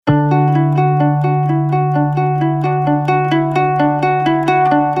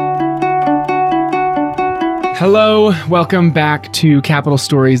Hello, welcome back to Capital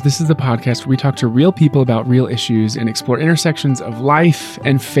Stories. This is the podcast where we talk to real people about real issues and explore intersections of life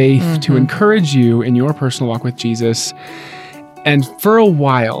and faith to encourage you in your personal walk with Jesus. And for a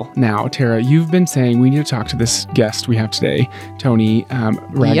while now, Tara, you've been saying we need to talk to this guest we have today, Toni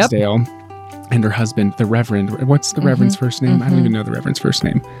Ragsdale, and her husband, the Reverend. What's the Reverend's first name? I don't even know the Reverend's first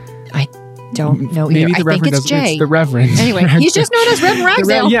name. I don't know either. Maybe the I Reverend think it's doesn't. Jay. It's the Reverend. Anyway, he's just known as Reverend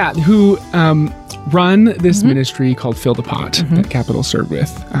Ragsdale. Who run this ministry called Fill the Pot that Capital served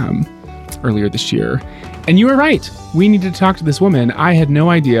with earlier this year. And you were right. We needed to talk to this woman. I had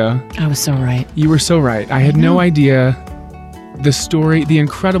no idea. I was so right. You were so right. I had no idea the story, the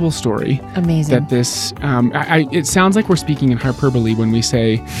incredible story. Amazing. That this, it sounds like we're speaking in hyperbole when we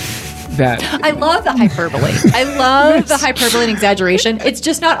say that. I love the hyperbole. I love the hyperbole and exaggeration. It's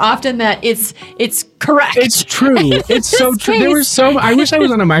just not often that it's correct. It's true. It's so true. There were I wish I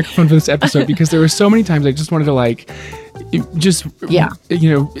was on a microphone for this episode because there were so many times I just wanted to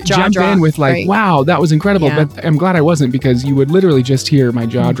jump in with wow, that was incredible. Yeah. But I'm glad I wasn't, because you would literally just hear my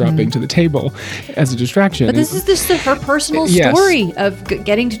jaw dropping to the table as a distraction. But this is her personal story of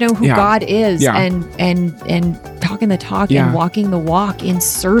getting to know who God is and talking the talk and walking the walk in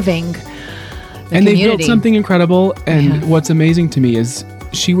serving the community. They built something incredible. And what's amazing to me is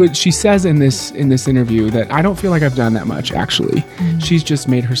she says in this interview that I don't feel like I've done that much, actually. She's just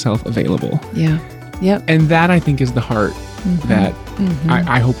made herself available. Yeah. Yep. And that, I think, is the heart that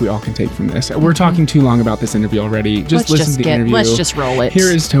I hope we all can take from this. We're talking too long about this interview already. Just listen to the interview. Let's just roll it. Here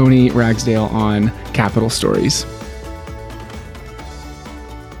is Toni Ragsdale on Capital Stories.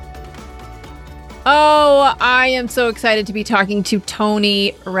 Oh, I am so excited to be talking to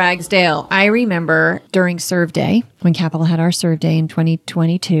Toni Ragsdale. I remember during Serve Day, when Capital had our Serve Day in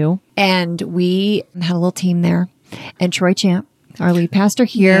 2022, and we had a little team there, and Troy Champ, our lead pastor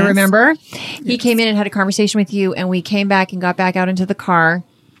here, remember? He came in and had a conversation with you, and we came back and got back out into the car,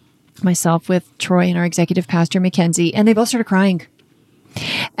 myself with Troy and our executive pastor, Mackenzie, and they both started crying.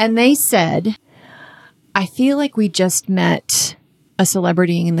 And they said, I feel like we just met a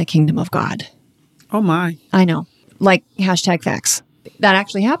celebrity in the kingdom of God. Oh, my. I know. Like #facts. That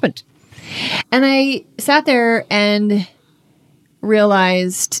actually happened. And I sat there and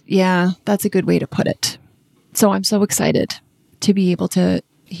realized, that's a good way to put it. So I'm so excited to be able to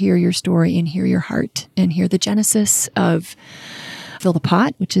hear your story and hear your heart and hear the genesis of Fill the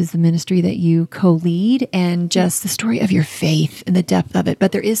Pot, which is the ministry that you co-lead, and just the story of your faith and the depth of it.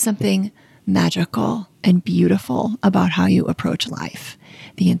 But there is something magical and beautiful about how you approach life.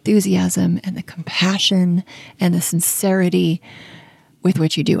 The enthusiasm and the compassion and the sincerity with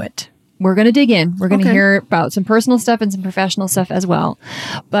which you do it. We're going to dig in. We're going to hear about some personal stuff and some professional stuff as well.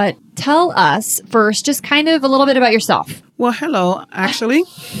 But tell us first, just kind of a little bit about yourself. Well, hello. Actually,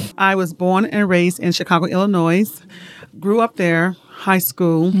 I was born and raised in Chicago, Illinois. Grew up there, high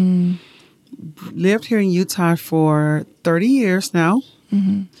school. Lived here in Utah for 30 years now.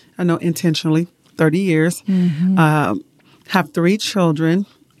 I know, intentionally, 30 years. Have 3 children,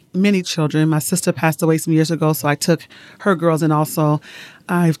 many children. My sister passed away some years ago, so I took her girls, and also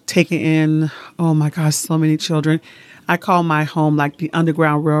I've taken in, oh my gosh, so many children. I call my home like the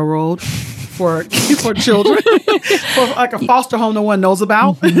Underground Railroad for children, for like a foster home no one knows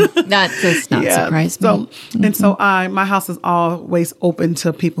about. That does not surprise me. And so my house is always open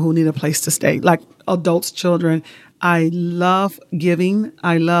to people who need a place to stay, like adults, children. I love giving.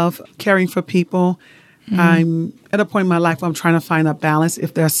 I love caring for people. I'm at a point in my life where I'm trying to find a balance,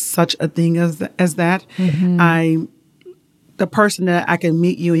 if there's such a thing as that. I'm the person that I can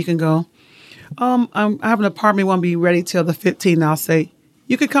meet you and you can go, I have an apartment, won't be ready till the 15th. And I'll say,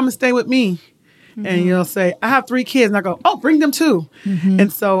 you could come and stay with me. And you'll say, I have 3 kids. And I go, oh, bring them too.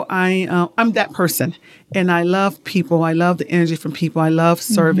 And so I'm that person. And I love people. I love the energy from people. I love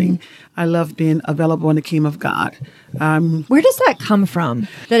serving. I love being available in the kingdom of God. Where does that come from?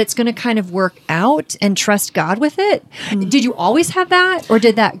 That it's going to kind of work out and trust God with it? Did you always have that? Or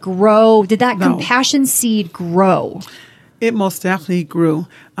did that grow? Did that compassion seed grow? It most definitely grew.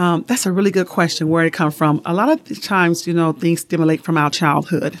 That's a really good question, where it come from. A lot of the times, things stimulate from our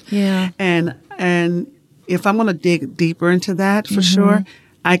childhood. Yeah. And if I'm going to dig deeper into that, for sure,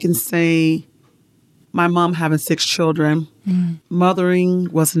 I can say my mom having 6 children,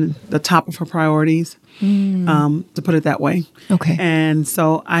 mothering wasn't the top of her priorities, to put it that way. Okay. And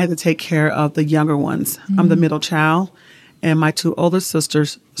so I had to take care of the younger ones. I'm the middle child, and my 2 older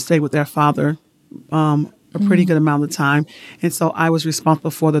sisters stayed with their father a pretty good amount of the time. And so I was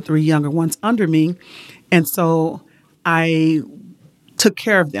responsible for the 3 younger ones under me. And so I took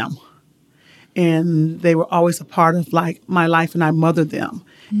care of them. and they were always a part of like my life, and I mothered them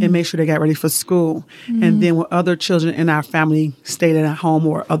and made sure they got ready for school. And then when other children in our family stayed at home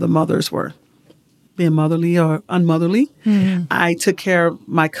or other mothers were being motherly or unmotherly, I took care of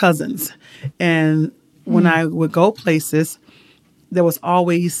my cousins. And when I would go places, there was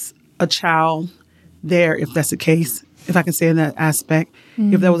always a child there, if that's the case, if I can say in that aspect.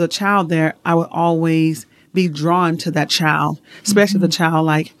 If there was a child there, I would always be drawn to that child, especially if the child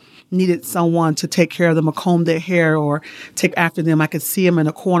like needed someone to take care of them or comb their hair or take after them. I could see them in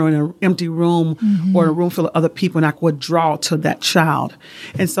a corner in an empty room or a room full of other people, and I would draw to that child.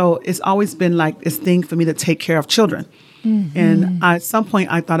 And so it's always been like this thing for me to take care of children. And at some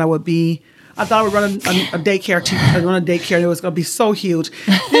point I thought I would run a daycare, run a daycare, and it was going to be so huge.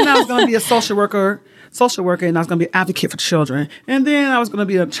 Then I was going to be a social worker, and I was going to be an advocate for children. And then I was going to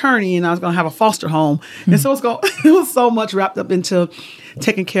be an attorney, and I was going to have a foster home. And so it was so much wrapped up into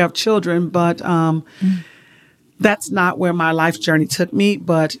taking care of children. But that's not where my life journey took me,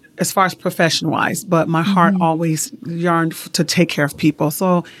 but as far as profession-wise. But my heart always yearned to take care of people.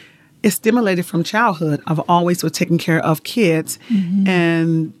 So it's stimulated from childhood. I've always was taking care of kids.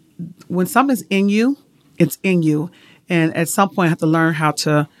 And when something's in you, it's in you. And at some point, I have to learn how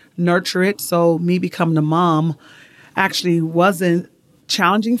to nurture it. So me becoming a mom actually wasn't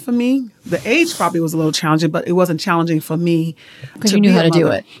challenging for me. The age probably was a little challenging, but it wasn't challenging for me. Because you knew how to do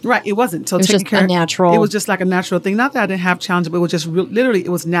it. Right. It wasn't. So it was just a natural. It was just like a natural thing. Not that I didn't have challenges, but it was just literally,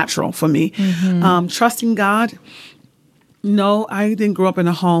 it was natural for me. Trusting God. No, I didn't grow up in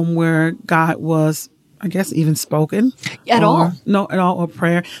a home where God was, I guess, even spoken. At all? No, at all, or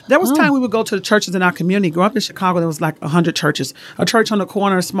prayer. There was time we would go to the churches in our community. Growing up in Chicago, there was like 100 churches. A church on the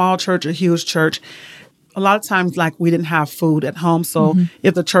corner, a small church, a huge church. A lot of times, like, we didn't have food at home. So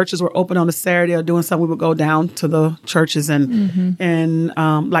if the churches were open on a Saturday or doing something, we would go down to the churches and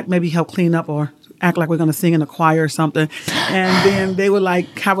like maybe help clean up or act like we're going to sing in a choir or something. And then they would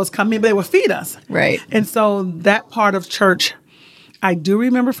like have us come in, but they would feed us. Right. And so that part of church, I do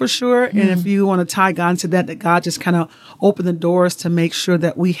remember for sure. And if you want to tie God into that God just kind of opened the doors to make sure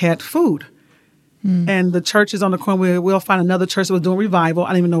that we had food. And the churches on the corner, we'll find another church that was doing revival. I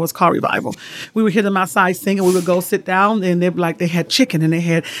don't even know what's called revival. We would hear them outside singing. We would go sit down, and they'd be like, they had chicken and they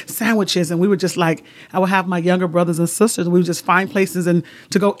had sandwiches. And we were just like, I would have my younger brothers and sisters. We would just find places and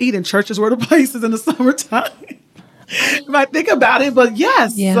to go eat. And churches were the places in the summertime. If I think about it, but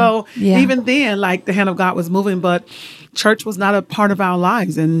yes. Yeah. So even then, like, the hand of God was moving, but church was not a part of our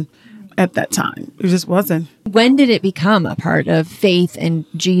lives. And at that time, it just wasn't. When did it become a part of faith and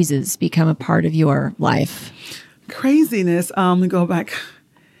Jesus become a part of your life? Craziness. We go back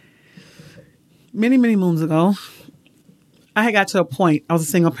many, many moons ago. I had got to a point, I was a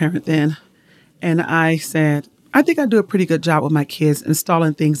single parent then, and I said, I think I do a pretty good job with my kids,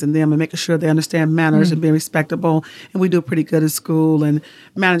 installing things in them and making sure they understand manners and being respectable. And we do pretty good at school and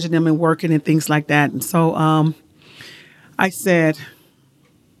managing them and working and things like that. And so I said,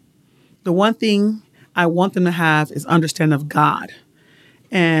 the one thing I want them to have is understanding of God.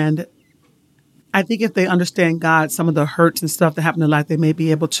 And I think if they understand God, some of the hurts and stuff that happen in life, they may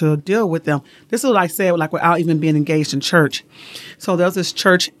be able to deal with them. This is what I said, like, without even being engaged in church. So there was this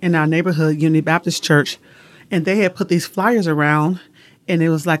church in our neighborhood, Unity Baptist Church, and they had put these flyers around, and it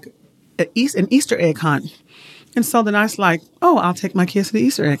was like an Easter egg hunt. And so then I was like, oh, I'll take my kids to the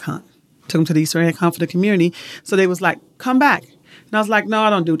Easter egg hunt. Took them to the Easter egg hunt for the community. So they was like, come back. And I was like, no,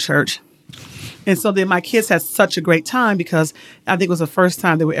 I don't do church. And so then my kids had such a great time because I think it was the first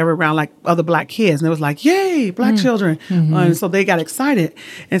time they were ever around like other Black kids. And it was like, yay, Black children. And so they got excited.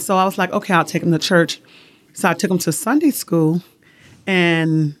 And so I was like, okay, I'll take them to church. So I took them to Sunday school,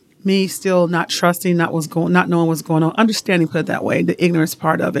 and me still not trusting, not knowing what's going on, understanding, put it that way, the ignorance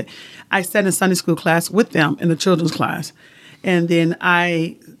part of it. I sat in Sunday school class with them in the children's class. And then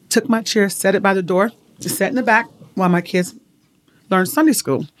I took my chair, set it by the door, just sat in the back while my kids learned Sunday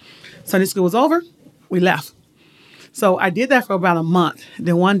school. Sunday school was over, we left. So I did that for about a month.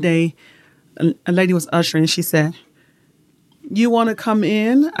 Then one day, a lady was ushering, and she said, you want to come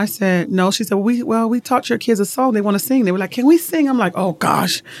in? I said, no. She said, we taught your kids a song. They want to sing. They were like, can we sing? I'm like, oh,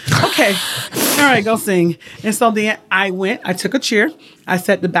 gosh. Okay. All right, go sing. And so then I went. I took a chair. I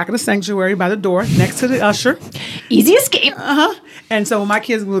sat in the back of the sanctuary by the door next to the usher. Easy escape. And so when my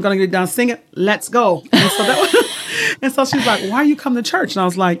kids were going to get done singing, let's go. And so, and so she's like, why are you coming to church? And I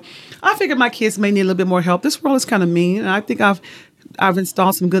was like, I figured my kids may need a little bit more help. This world is kind of mean. And I think I've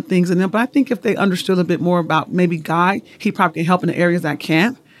installed some good things in them, but I think if they understood a bit more about maybe God, he probably can help in the areas I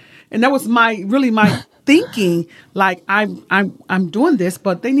can't. And that was my thinking, like I'm doing this,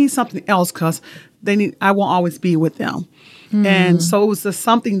 but they need something else because I won't always be with them. And so it was just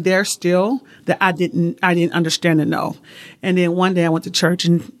something there still that I didn't understand and know. And then one day I went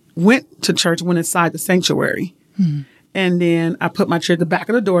inside the sanctuary. And then I put my chair at the back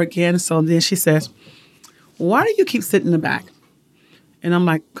of the door again. So then she says, why do you keep sitting in the back? And I'm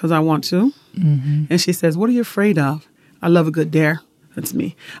like, because I want to. And she says, what are you afraid of? I love a good dare. That's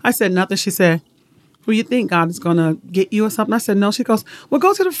me. I said nothing. She said, well, you think God is going to get you or something? I said, no. She goes, well,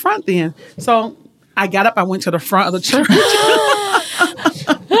 go to the front then. So I got up. I went to the front of the church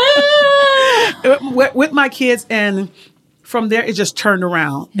with my kids. And from there, it just turned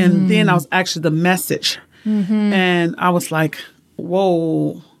around. And then I was actually the message. And I was like,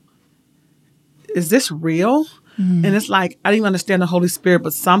 whoa, is this real? And it's like, I didn't even understand the Holy Spirit,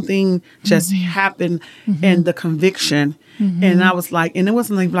 but something just happened and the conviction. And I was like, and it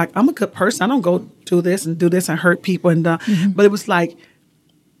wasn't like, I'm a good person. I don't go do this and hurt people. And but it was like,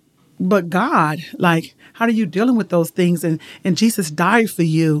 but God, like, how are you dealing with those things? And Jesus died for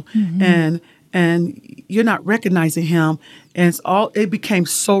you. And you're not recognizing him. And it became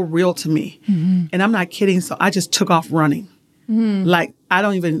so real to me. And I'm not kidding. So I just took off running. Like, I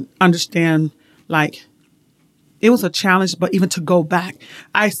don't even understand, like, it was a challenge, but even to go back,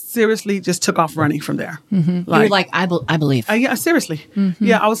 I seriously just took off running from there. Like, you were like, I believe. Yeah, seriously.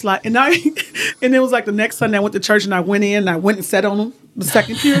 Yeah, I was like, and it was like the next Sunday I went to church and I went and sat on the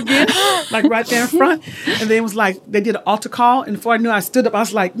second pew again, like right there in front. And then it was like, they did an altar call. And before I knew I stood up, I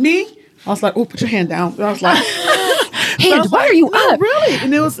was like, me? I was like, oh, put your hand down. And I was like, why are you up? Really?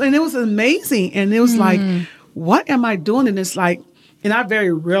 And it was amazing. And it was like, what am I doing? And it's like, and I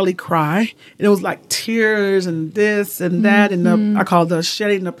very rarely cry. And it was like tears and this and that. And I call it the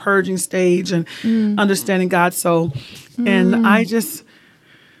shedding, the purging stage and understanding God. So, and I just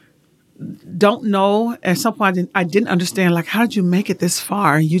don't know. At some point, I didn't understand, like, how did you make it this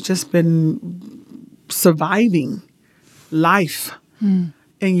far? You've just been surviving life in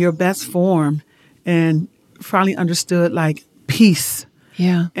your best form and finally understood, like, peace.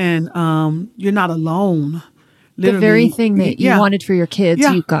 Yeah. And you're not alone. The very thing that you wanted for your kids,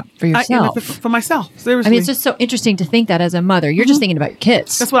 you got for yourself. For myself, seriously. I mean, it's just so interesting to think that as a mother. You're just thinking about your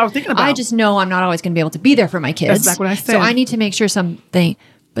kids. That's what I was thinking about. I just know I'm not always going to be able to be there for my kids. That's exactly what I said. So I need to make sure something,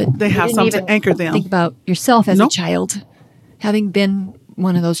 but they have something to anchor them. Think about yourself as a child, having been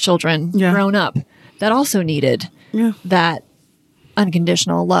one of those children, grown up, that also needed that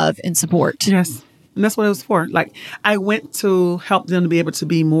unconditional love and support. Yes. And that's what it was for. Like, I went to help them to be able to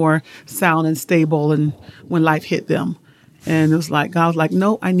be more sound and stable and when life hit them. And it was like, God was like,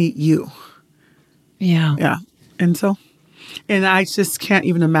 no, I need you. Yeah. Yeah. And so, and I just can't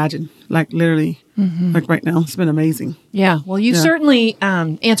even imagine, like, literally, like right now, it's been amazing. Yeah. Well, you certainly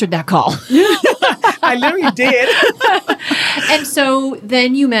answered that call. I literally did. And so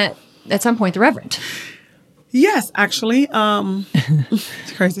then you met, at some point, the Reverend. Yes, actually.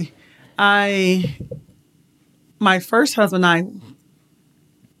 It's crazy. My first husband and I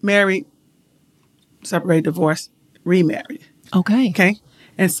married, separated, divorced, remarried. Okay.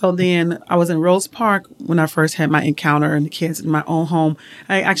 And so then I was in Rose Park when I first had my encounter and the kids in my own home.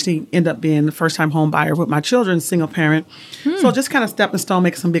 I actually ended up being the first time home buyer with my children, single parent. So just kind of stepping stone,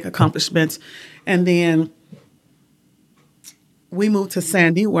 making some big accomplishments. And then we moved to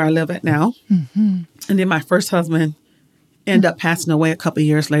Sandy, where I live at now. And then my first husband ended up passing away a couple of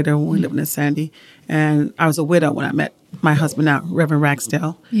years later when we lived in Sandy. And I was a widow when I met my husband now, Reverend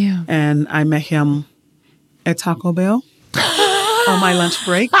Ragsdale. Yeah. And I met him at Taco Bell on my lunch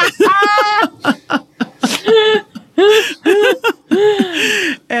break.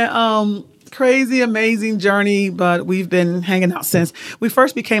 And crazy, amazing journey, but we've been hanging out since. We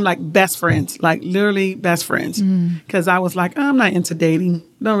first became like best friends, like literally best friends. Because I was like, I'm not into dating.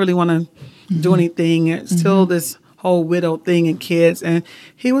 Don't really want to do anything. It's still this whole widow thing and kids. And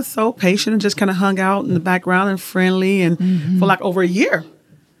he was so patient and just kind of hung out in the background and friendly and for like over a year.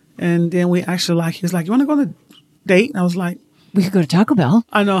 And then we actually he was like, you want to go on a date? And I was like, we could go to Taco Bell.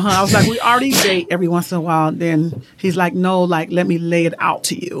 I know, huh? I was like, we already date every once in a while. Then he's like, no, like, let me lay it out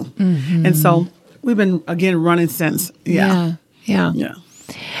to you. And so we've been, again, running since. Yeah.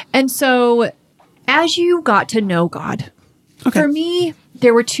 And so as you got to know God, for me,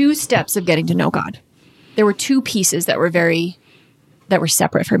 there were two steps of getting to know God. There were two pieces that were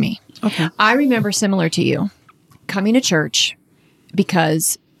separate for me. I remember, similar to you, coming to church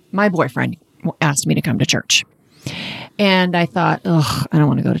because my boyfriend asked me to come to church. And I thought, I don't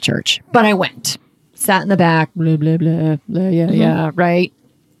want to go to church. But I went. Sat in the back, blah, blah, blah, blah, yeah, right?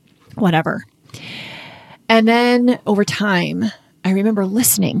 Whatever. And then over time, I remember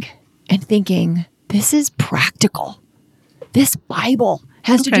listening and thinking, this is practical. This Bible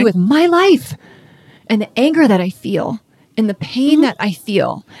has to do with my life. And the anger that I feel and the pain that I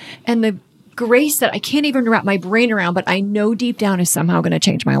feel and the grace that I can't even wrap my brain around, but I know deep down is somehow going to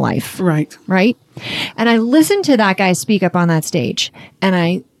change my life. Right. Right. And I listened to that guy speak up on that stage, and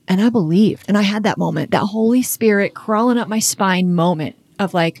I believed, and I had that moment, that Holy Spirit crawling up my spine moment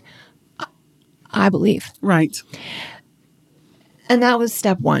of like, I believe. Right. And that was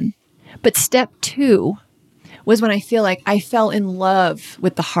step 1. But step 2 was when I feel like I fell in love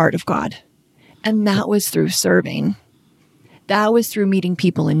with the heart of God. And that was through serving. That was through meeting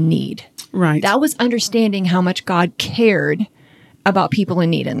people in need. Right. That was understanding how much God cared about people in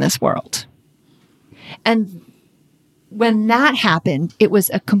need in this world. And when that happened, it was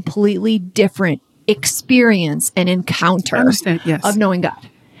a completely different experience and encounter of knowing God.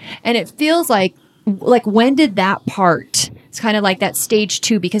 And it feels like when did that part, it's kind of like that stage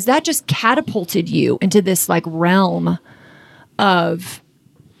 2, because that just catapulted you into this like realm of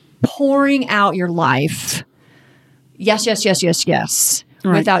pouring out your life. Yes, yes, yes, yes, yes.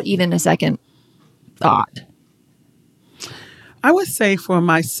 Right. Without even a second thought. I would say for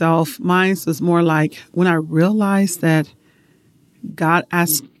myself, mine was more like when I realized that God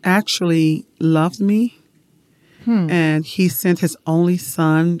actually loved me and he sent his only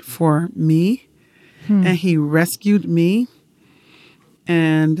son for me and he rescued me,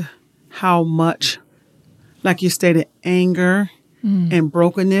 and how much, like you stated, anger and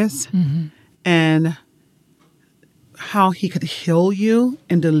brokenness and how he could heal you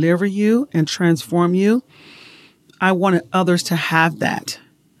and deliver you and transform you. I wanted others to have that,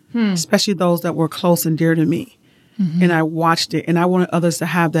 especially those that were close and dear to me. And I watched it, and I wanted others to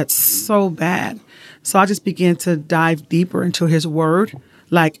have that so bad. So I just began to dive deeper into his word.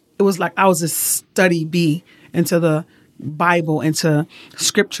 Like, it was like I was a study bee into the Bible, into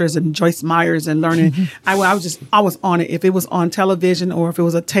scriptures and Joyce Myers and learning. I was on it. If it was on television or if it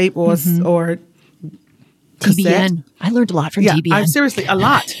was a tape or cassette. TBN. I learned a lot from TBN. Seriously, a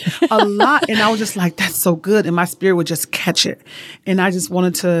lot. And I was just like, that's so good. And my spirit would just catch it. And I just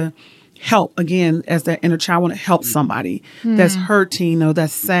wanted to help, again, as that inner child, I want to help somebody that's hurting or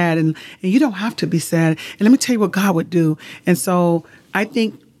that's sad. And you don't have to be sad. And let me tell you what God would do. And so I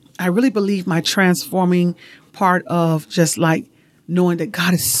really believe my transforming part of just like knowing that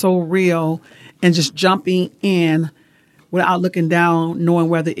God is so real and just jumping in without looking down, knowing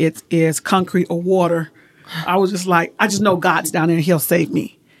whether it is concrete or water. I was just like, I just know God's down there and he'll save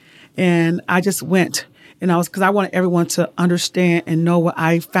me. And I just went, and because I wanted everyone to understand and know what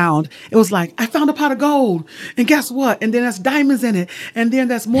I found. It was like, I found a pot of gold, and guess what? And then there's diamonds in it. And then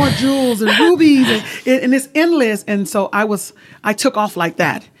there's more jewels and rubies and it's endless. And so I took off like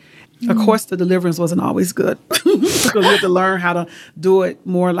that. Of course, the deliverance wasn't always good because we had to learn how to do it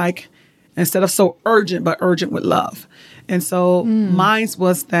more like, instead of so urgent, but urgent with love. And so mine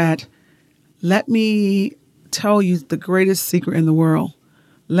was that, let me tell you the greatest secret in the world.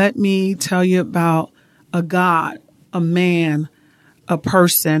 Let me tell you about a God, a man, a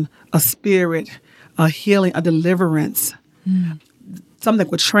person, a spirit, a healing, a deliverance, something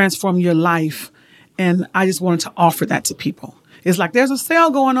that would transform your life. And I just wanted to offer that to people. It's like, there's a sale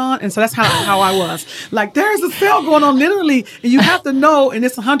going on. And so that's how I was. Like, there's a sale going on, literally. And you have to know, and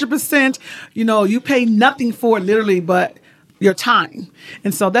it's 100%, you pay nothing for it, literally, but your time.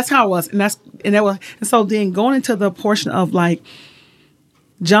 And so that's how it was. And so then going into the portion of like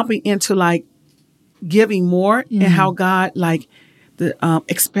jumping into like giving more and how God like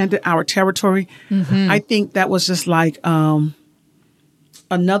expanded our territory. I think that was just like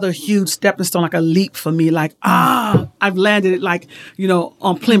another huge stepping stone, like a leap for me. Like, I've landed it like,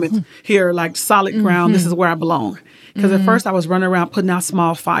 on Plymouth here, like solid ground. This is where I belong. Because at first I was running around putting out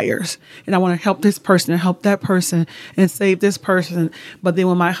small fires, and I want to help this person and help that person and save this person. But then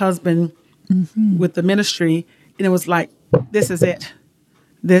when my husband with the ministry, and it was like, this is it.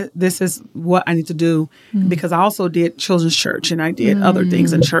 This is what I need to do, because I also did children's church and I did other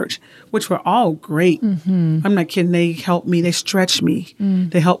things in church, which were all great. I'm not kidding. They helped me. They stretched me.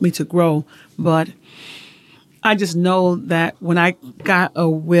 They helped me to grow. But I just know that when I got a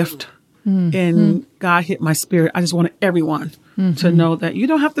whiff and God hit my spirit, I just wanted everyone to know that you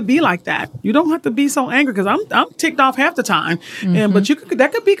don't have to be like that. You don't have to be so angry, because I'm ticked off half the time. But that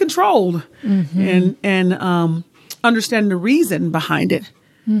could be controlled and understanding the reason behind it.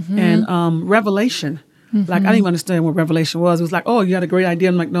 And revelation. Like, I didn't even understand what revelation was. It was like, oh, you had a great idea.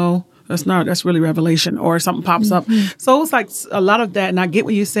 I'm like, no, that's not. That's really revelation. Or something pops up. So it was like a lot of that. And I get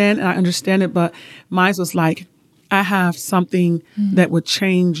what you're saying and I understand it. But mine was like, I have something that would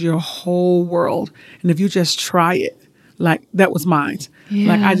change your whole world. And if you just try it, like, that was mine.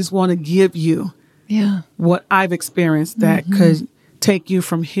 Like, I just want to give you what I've experienced that could take you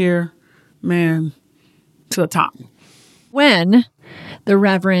from here, man, to the top. When the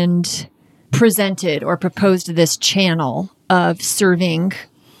Reverend presented or proposed this channel of serving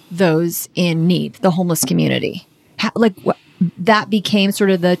those in need, the homeless community, that became sort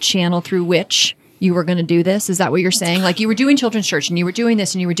of the channel through which you were going to do this? Is that what you're saying? Like, you were doing children's church and you were doing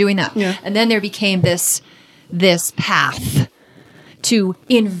this and you were doing that. Yeah. And then there became this path to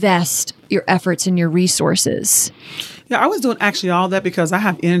invest your efforts and your resources. Yeah, I was doing actually all that because I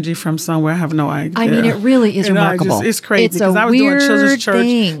have energy from somewhere. I have no idea. I mean, it really is remarkable. It's crazy It's because a I was doing children's weird church,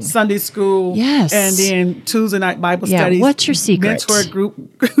 thing. Sunday school, Yes. and then Tuesday night Bible Yeah, studies. what's your secret? Mentor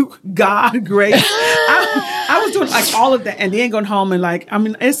group, God, grace. I was doing like all of that, and then going home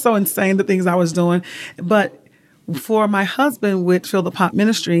and it's so insane the things I was doing. But for my husband with Fill the Pot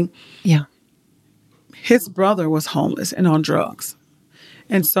Ministry, Yeah. his brother was homeless and on drugs.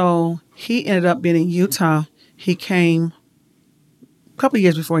 And so he ended up being in Utah. He came a couple of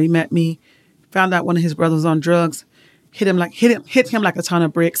years before he met me, found out one of his brothers was on drugs, hit him like a ton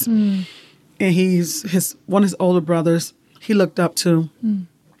of bricks. And one of his older brothers he looked up to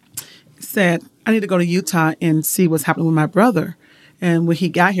said, I need to go to Utah and see what's happening with my brother. And when he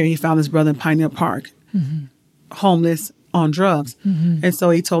got here, he found his brother in Pioneer Park, homeless, on drugs. And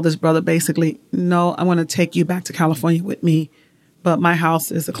so he told his brother basically, no, I want to take you back to California with me, but my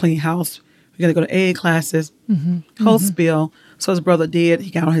house is a clean house. We're going to go to AA classes, whole spiel. So his brother did. He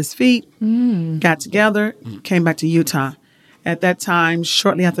got on his feet, got together, came back to Utah. At that time,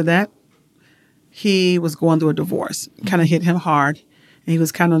 shortly after that, he was going through a divorce. Kind of hit him hard. And he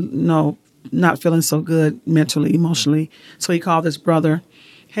was kind of, not feeling so good mentally, emotionally. So he called his brother.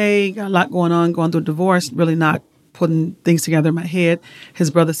 Hey, got a lot going on, going through a divorce, really not putting things together in my head. His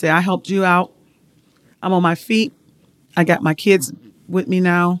brother said, I helped you out. I'm on my feet. I got my kids with me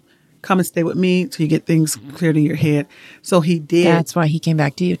now. Come and stay with me till you get things cleared in your head. So he did. That's why he came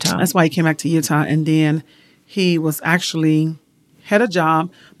back to Utah. That's why he came back to Utah. And then he was actually had a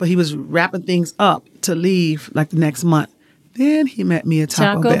job, but he was wrapping things up to leave like the next month. Then he met me at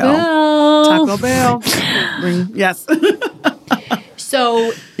Taco Bell. Taco Bell. Yes.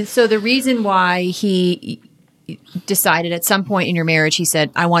 So the reason why he decided at some point in your marriage, he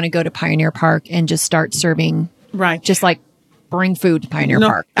said, I want to go to Pioneer Park and just start serving. Right. Just like bring food to Pioneer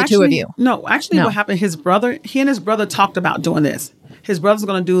Park, the two of you. No, what happened, he and his brother talked about doing this. His brother's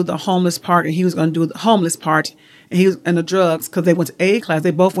going to do the homeless part, and he was going to do the homeless part, and he was in the drugs because they went to AA class.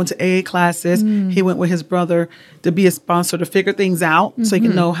 They both went to AA classes. He went with his brother to be a sponsor to figure things out so he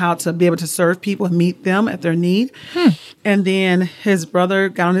can know how to be able to serve people and meet them at their need. And then his brother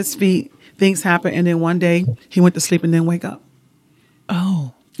got on his feet, things happened, and then one day he went to sleep and then wake up.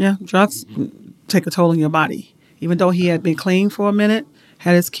 Oh. Yeah, drugs take a toll on your body. Even though he had been clean for a minute,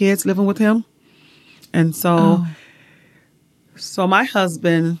 had his kids living with him. And so my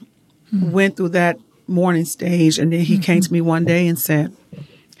husband went through that mourning stage, and then he came to me one day and said,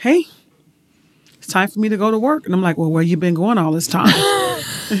 hey, it's time for me to go to work. And I'm like, well, where you been going all this time?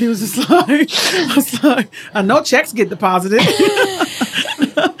 And he was just like, I know checks get deposited.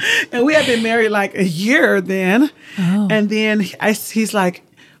 And we had been married like a year then. Oh. And then he's like,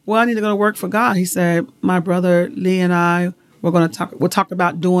 well, I need to go to work for God. He said, my brother Lee and I, we'll talk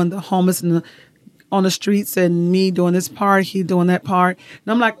about doing the homeless on the streets, and me doing this part, he doing that part.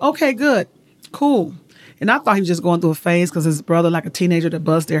 And I'm like, okay, good, cool. And I thought he was just going through a phase because his brother, like a teenager that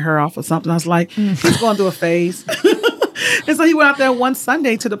buzzed their hair off or something. I was like, he's going through a phase. And so he went out there one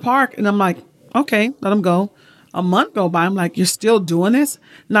Sunday to the park, and I'm like, okay, let him go. A month go by. I'm like, you're still doing this?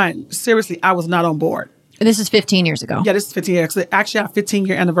 No, seriously, I was not on board. And this is 15 years ago. Yeah, this is 15 years. Actually, our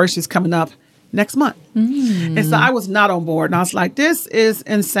 15-year anniversary is coming up next month. And so I was not on board. And I was like, this is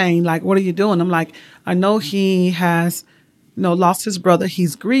insane. Like, what are you doing? I'm like, I know he has, lost his brother.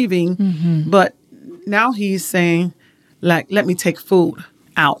 He's grieving. But now he's saying, like, let me take food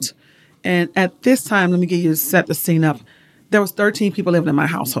out. And at this time, let me set the scene up. There was 13 people living in my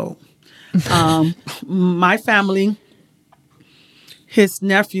household. My family, his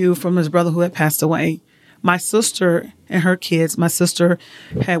nephew from his brother who had passed away, my sister and her kids. My sister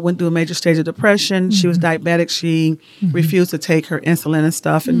had went through a major stage of depression. She was diabetic. She refused to take her insulin and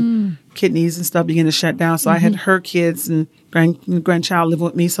stuff, and kidneys and stuff began to shut down. So I had her kids and grandchild living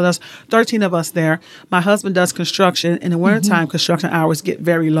with me. So there's 13 of us there. My husband does construction. In the wintertime, construction hours get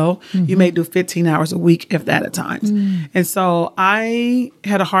very low. You may do 15 hours a week, if that at times. And so I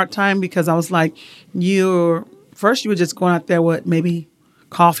had a hard time because I was like, first you were just going out there with maybe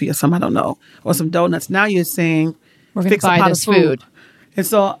coffee or something, I don't know, or some donuts. Now you're saying, we're going to buy this food. And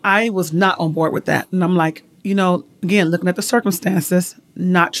so I was not on board with that. And I'm like, again, looking at the circumstances,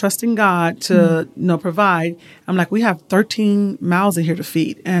 not trusting God to, provide. I'm like, we have 13 mouths in here to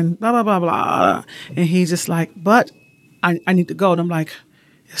feed and blah, blah, blah, blah. And he's just like, but I need to go. And I'm like,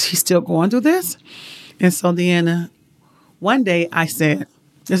 is he still going through this? And so then one day I said,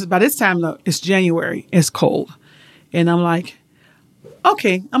 by this time, it's January, it's cold. And I'm like,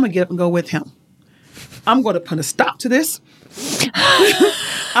 okay, I'm going to get up and go with him. I'm going to put a stop to this.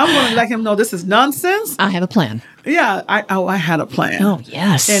 I'm going to let him know this is nonsense. I have a plan. Yeah, I had a plan. Oh,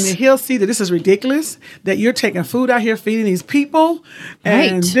 yes. And he'll see that this is ridiculous, that you're taking food out here, feeding these people,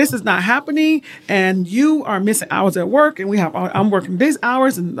 and Right. this is not happening, and you are missing hours at work, and I'm working these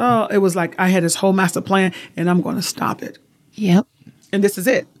hours, and it was like I had this whole master plan, and I'm going to stop it. Yep. And this is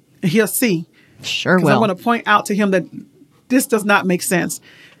it. And he'll see. Sure Because I'm will. going to point out to him that this does not make sense.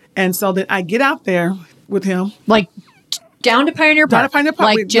 And so then I get out there with him. Like down to Pioneer Park. Down to Pioneer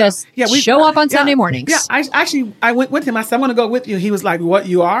Park. Like we show up on Sunday mornings. Yeah, I went with him. I said, I'm going to go with you. He was like, what,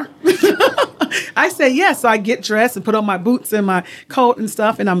 you are? I said, yes. So I get dressed and put on my boots and my coat and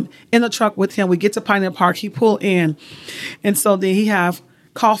stuff. And I'm in the truck with him. We get to Pioneer Park. He pulled in. And so then he have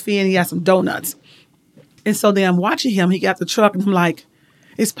coffee and he has some donuts. And so then I'm watching him. He got the truck and I'm like,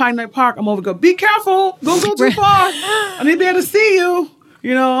 it's Pioneer Park. I'm over, go, be careful. Don't go too far. I need to be able to see you.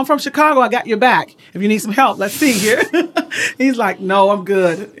 You know, I'm from Chicago. I got your back. If you need some help, let's see here. He's like, no, I'm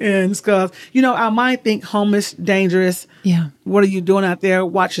good. And it's because, our mind think homeless, dangerous. Yeah. What are you doing out there?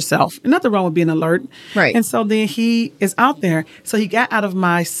 Watch yourself. And nothing wrong with being alert. Right. And so then he is out there. So he got out of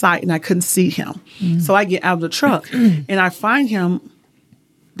my sight and I couldn't see him. So I get out of the truck and I find him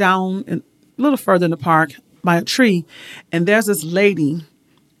down a little further in the park by a tree. And there's this lady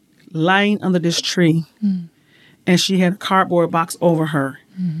lying under this tree. And she had a cardboard box over her.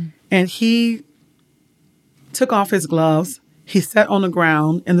 And he took off his gloves. He sat on the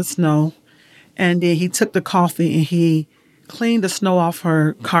ground in the snow. And then he took the coffee and he cleaned the snow off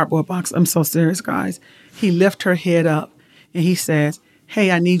her cardboard box. I'm so serious, guys. He lifted her head up and he says, hey,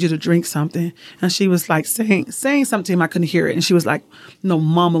 I need you to drink something. And she was like saying something to him. I couldn't hear it. And she was like,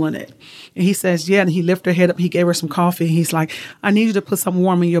 mumbling it. And he says, yeah. And he lifted her head up. He gave her some coffee. And he's like, I need you to put something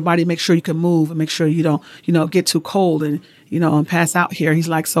warm in your body. Make sure you can move and make sure you don't, get too cold and, and pass out here. He's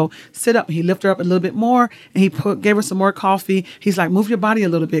like, so sit up. He lifted her up a little bit more and he gave her some more coffee. He's like, move your body a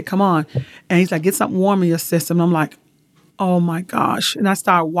little bit. Come on. And he's like, get something warm in your system. And I'm like, oh my gosh. And I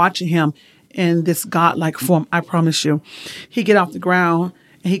started watching him in this godlike form. I promise you. He get off the ground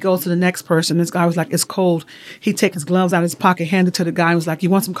and he goes to the next person. This guy was like, it's cold. He take his gloves out of his pocket, hand it to the guy and was like, you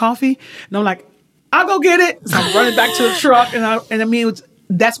want some coffee? And I'm like, I'll go get it. So I'm running back to the truck.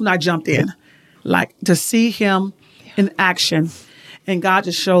 That's when I jumped in, like to see him in action. And God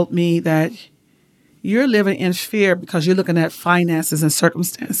just showed me that you're living in fear because you're looking at finances and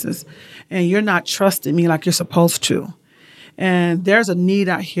circumstances and you're not trusting me like you're supposed to. And there's a need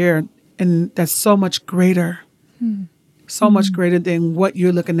out here and that's so much greater, so much greater than what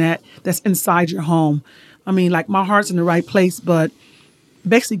you're looking at that's inside your home. I mean, like my heart's in the right place, but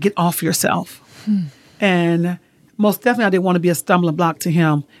basically get off yourself. And most definitely I didn't want to be a stumbling block to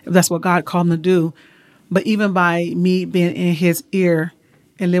him if that's what God called him to do. But even by me being in his ear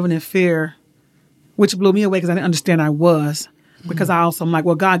and living in fear, which blew me away because I didn't understand I was. Because I also am like,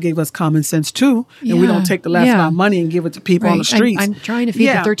 well, God gave us common sense too. And we don't take the last of our money and give it to people on the streets. I'm trying to feed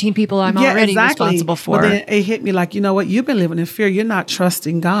the 13 people I'm already responsible for. But then it hit me like, you know what? You've been living in fear. You're not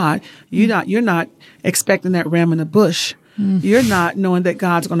trusting God. You're not expecting that ram in the bush. You're not knowing that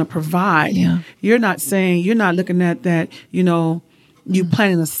God's going to provide. Yeah. You're not looking at that, you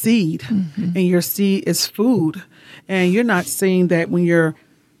planting a seed and your seed is food. And you're not seeing that when your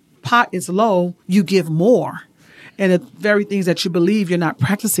pot is low, you give more. And the very things that you believe you're not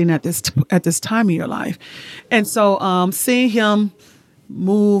practicing at this time in your life. And so seeing him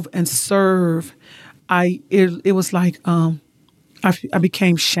move and serve, it was like I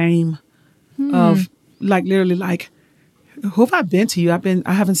became shame of like literally like, who have I been to you?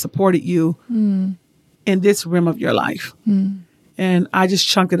 I haven't supported you in this realm of your life. And I just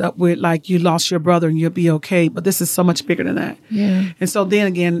chunked it up with like, you lost your brother and you'll be okay. But this is so much bigger than that. Yeah. And so then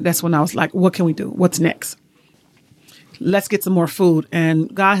again, that's when I was like, what can we do? What's next? Let's get some more food.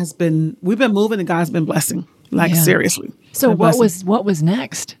 And we've been moving and God's been blessing, like seriously. So what was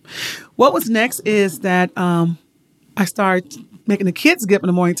next? What was next is that I started making the kids get up in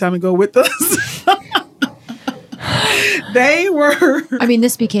the morning time and go with us.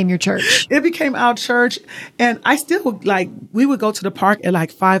 This became your church. It became our church. And I still we would go to the park at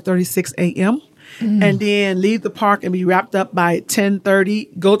like 5:36 a.m. And then leave the park and be wrapped up by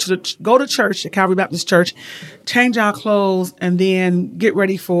 10:30, go to church, the Calvary Baptist Church, change our clothes, and then get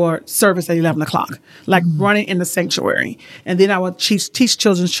ready for service at 11 o'clock, like running in the sanctuary. And then I would teach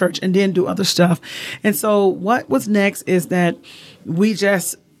children's church and then do other stuff. And so what was next is that we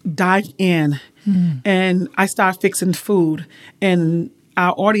just dived in And I started fixing food. And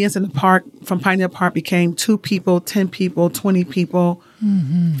our audience in the park from Pioneer Park became 2 people, 10 people, 20 people,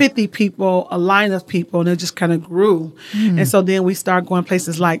 50 people, a line of people, and it just kind of grew. And so then we started going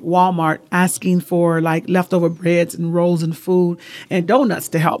places like Walmart, asking for like leftover breads and rolls and food and donuts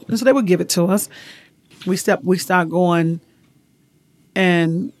to help. And so they would give it to us. We started going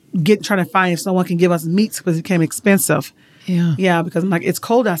and trying to find if someone can give us meats because it became expensive. Yeah. Yeah, because I'm like, it's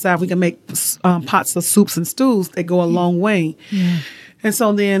cold outside. We can make pots of soups and stews. They go a long way. Yeah. And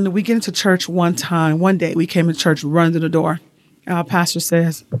so then we get into church one day we came to church, run to the door. Our pastor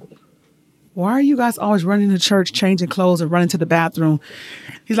says, why are you guys always running to church, changing clothes and running to the bathroom?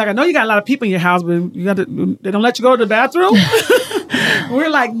 He's like, I know you got a lot of people in your house, but they don't let you go to the bathroom? We're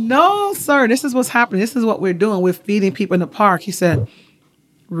like, no, sir, this is what's happening. This is what we're doing. We're feeding people in the park. He said,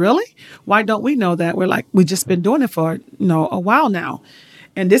 really? Why don't we know that? We're like, we've just been doing it for, a while now.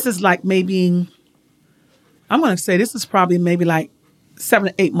 And this is like maybe, I'm going to say this is probably maybe like 7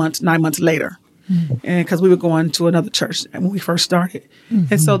 to 8 months, 9 months later. And because we were going to another church when we first started.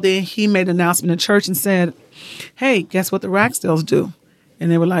 And so then he made an announcement in church and said, hey, guess what the Ragsdales do?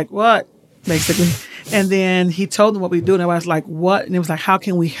 And they were like, what? Basically. And then he told them what we do. And I was like, what? And it was like, how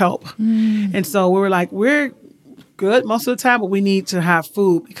can we help? And so we were like, we're good most of the time, but we need to have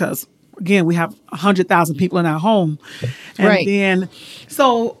food because, again, we have 100,000 people in our home. And then,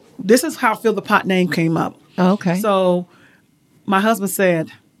 so this is how Fill the Pot name came up. Oh, okay. So my husband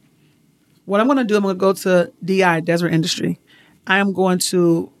said, what I'm going to do, I'm going to go to DI, Desert Industry. I am going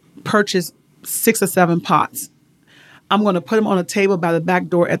to purchase 6 or 7 pots. I'm going to put them on a table by the back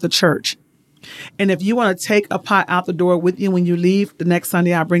door at the church. And if you want to take a pot out the door with you when you leave, the next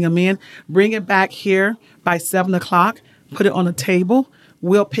Sunday I bring them in, bring it back here by 7 o'clock, put it on a table,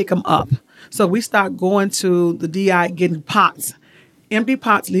 we'll pick them up. So we start going to the DI, getting pots, empty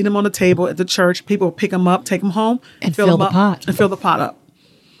pots, leave them on the table at the church. People will pick them up, take them home, and fill the pot. And fill the pot up.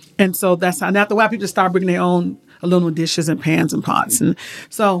 And so that's how, and after a while, people just start bringing their own aluminum dishes and pans and pots. And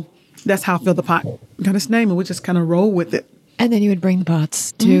so that's how Fill the Pot got its name, and we just kind of roll with it. And then you would bring the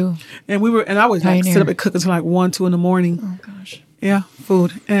pots too. And I would like sit up and cook until like 1, 2 in the morning. Oh gosh. Yeah,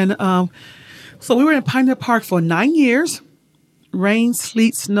 food. And so we were in Pioneer Park for 9 years. Rain,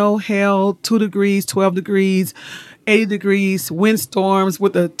 sleet, snow, hail, 2 degrees, 12 degrees, 80 degrees, windstorms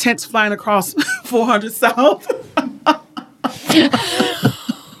with the tents flying across 400 South.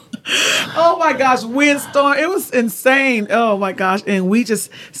 Oh my gosh, windstorm. It was insane. Oh my gosh. And we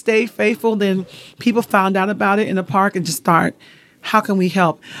just stayed faithful. Then people found out about it in the park and just start, how can we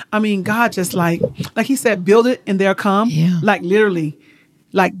help? I mean, God just like he said, build it and they'll come. Yeah. Like literally,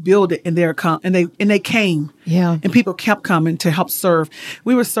 like build it and they'll come. And they came. Yeah. And people kept coming to help serve.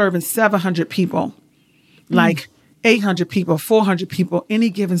 We were serving 700 people, like 800 people, 400 people any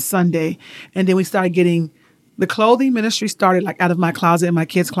given Sunday. And then we started getting, the clothing ministry started like out of my closet and my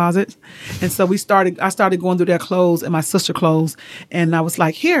kids' closets. And so I started going through their clothes and my sister's clothes. And I was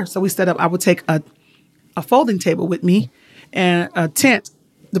like, here. So we set up, I would take a folding table with me and a tent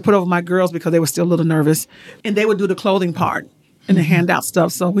to put over my girls because they were still a little nervous. And they would do the clothing part and the handout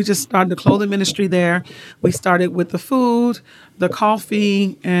stuff. So we just started the clothing ministry there. We started with the food, the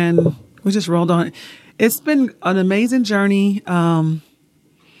coffee, and we just rolled on it. It's been an amazing journey.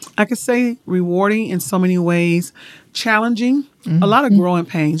 I could say rewarding in so many ways, challenging, a lot of growing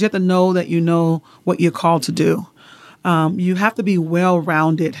pains. You have to know that you know what you're called to do. You have to be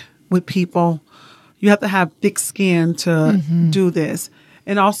well-rounded with people. You have to have thick skin to do this.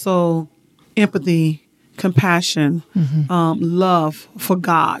 And also empathy, compassion, love for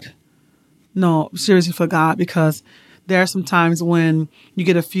God. No, seriously for God, because there are some times when you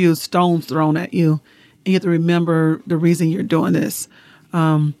get a few stones thrown at you and you have to remember the reason you're doing this.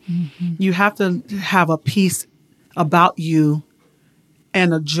 You have to have a peace about you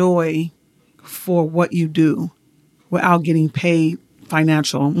and a joy for what you do without getting paid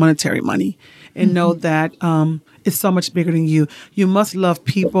financial, monetary money, and know that it's so much bigger than you. You must love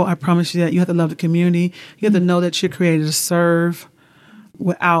people. I promise you that. You have to love the community. You have to know that you're created to serve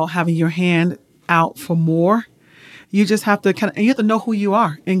without having your hand out for more. You just have to and you have to know who you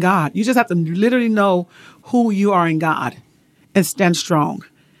are in God. You just have to literally know who you are in God. And stand strong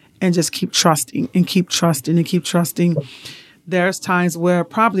and just keep trusting and keep trusting and keep trusting. There's times where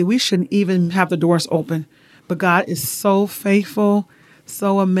probably we shouldn't even have the doors open, but God is so faithful,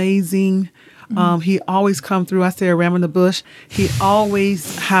 so amazing. He always come through. I say a ram in the bush. He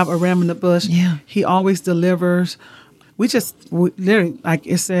always have a ram in the bush. Yeah. He always delivers. We literally, like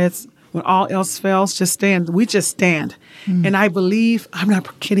it says, when all else fails, just stand. We just stand. And I believe, I'm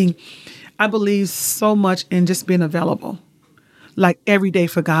not kidding, I believe so much in just being available. Like every day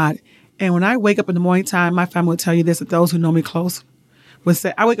for God And when I wake up in the morning time, my family will tell you this, that those who know me close would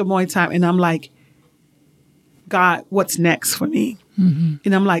say, I wake up morning time and I'm like, God, what's next for me? And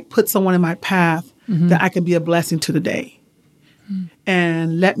I'm like, put someone in my path that I can be a blessing to today.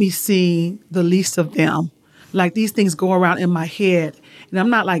 And let me see the least of them. Like these things go around in my head. And I'm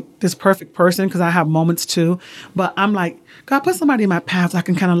not like this perfect person because I have moments too. But I'm like, God, put somebody in my path I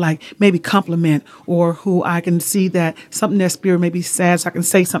can kind of like maybe compliment, or who I can see that something in their spirit may be sad, so I can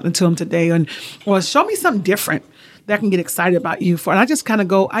say something to them today. Or show me something different that I can get excited about you for. And I just kind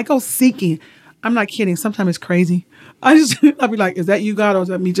of I go seeking. I'm not kidding. Sometimes it's crazy. I'll be like, is that you, God, or is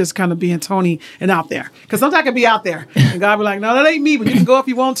that me just kind of being Tony and out there? Because sometimes I can be out there. And God be like, no, that ain't me, but you can go if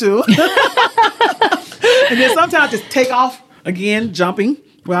you want to. And then sometimes I just take off again, jumping.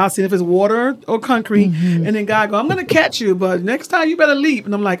 Well, I'll see if it's water or concrete. And then God go, I'm going to catch you, but next time you better leap.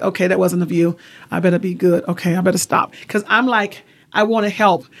 And I'm like, okay, that wasn't of you. I better be good. Okay, I better stop. Because I'm like, I want to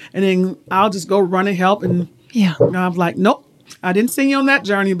help. And then I'll just go run and help. And I'm like, nope, I didn't send you on that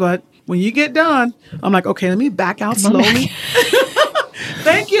journey, but when you get done, I'm like, okay, let me back out slowly.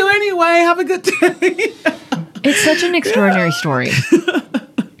 Thank you anyway. Have a good day. It's such an extraordinary story.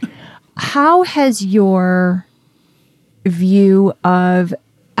 How has your view of,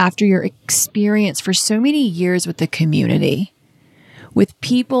 after your experience for so many years with the community, with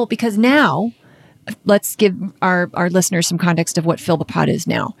people, because now, let's give our listeners some context of what Fill the Pot is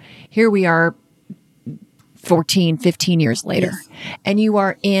now. Here we are 14, 15 years later, and you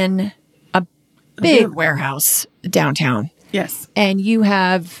are in a big warehouse downtown. Yes. And you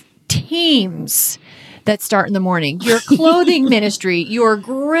have teams that start in the morning. Your clothing ministry, your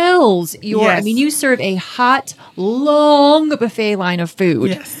grills, I mean, you serve a hot, long buffet line of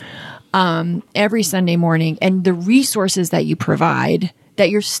food every Sunday morning. And the resources that you provide, that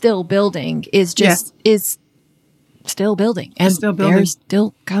you're still building, is just is still building. And they're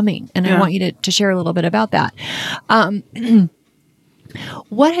still coming. And I want you to share a little bit about that.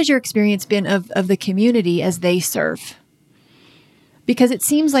 What has your experience been of the community as they serve? Because it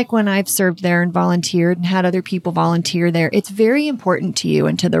seems like when I've served there and volunteered and had other people volunteer there, it's very important to you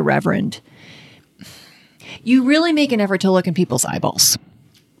and to the Reverend. You really make an effort to look in people's eyeballs.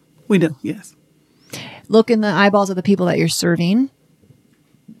 We do, yes. Look in the eyeballs of the people that you're serving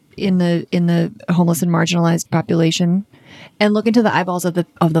in the homeless and marginalized population, and look into the eyeballs of the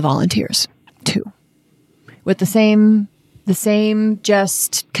volunteers too, with the same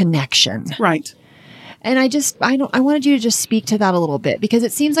just connection. Right. And I wanted you to just speak to that a little bit, because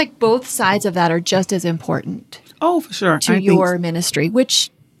it seems like both sides of that are just as important. Oh, for sure. To your ministry,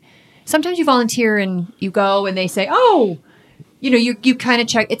 which sometimes you volunteer and you go and they say, oh, you kind of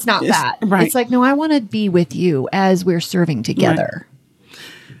check. It's not that. Right. It's like, no, I want to be with you as we're serving together. Right.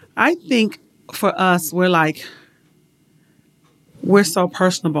 I think for us, we're so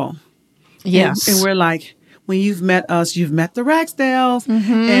personable. Yes. And we're like, when you've met us, you've met the Ragsdales,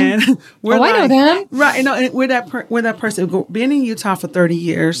 and we're I know them. Right? And we're that person. Being in Utah for 30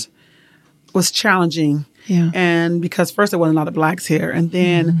 years was challenging, and because first there wasn't a lot of blacks here, and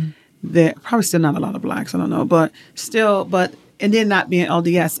then there probably still not a lot of blacks. I don't know, but and then not being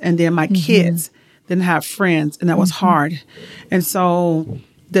LDS, and then my kids didn't have friends, and that was hard, and so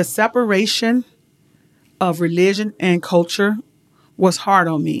the separation of religion and culture was hard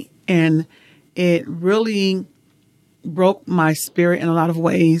on me, and it really broke my spirit in a lot of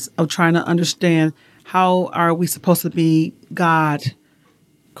ways of trying to understand how are we supposed to be God,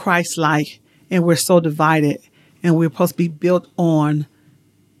 Christ-like, and we're so divided, and we're supposed to be built on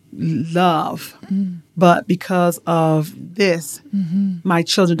love. But because of this, my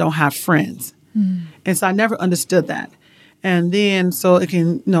children don't have friends. And so I never understood that. And then so it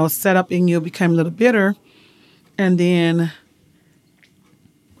can, set up in you, become a little bitter. And then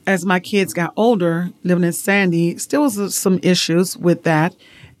as my kids got older, living in Sandy, still was some issues with that.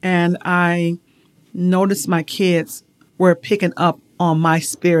 And I noticed my kids were picking up on my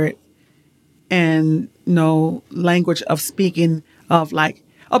spirit and, language of speaking of like,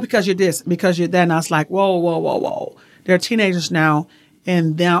 oh, because you're this, because you're that. And I was like, whoa. They're teenagers now.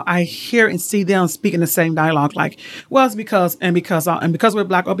 And now I hear and see them speaking the same dialogue, like, well, it's because we're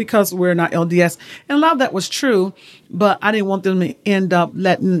black, or because we're not LDS. And a lot of that was true, but I didn't want them to end up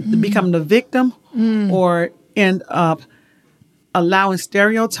becoming the victim or end up allowing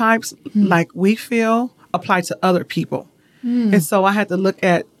stereotypes like we feel apply to other people. And so I had to look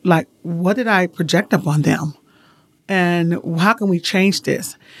at, like, what did I project upon them? And how can we change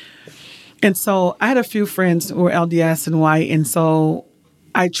this? And so I had a few friends who were LDS and white, and so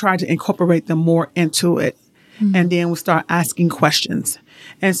I tried to incorporate them more into it. And then we start asking questions.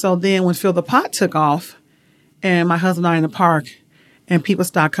 And so then when Fill the Pot took off, and my husband and I in the park, and people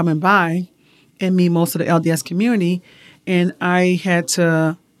started coming by and meet most of the LDS community. And I had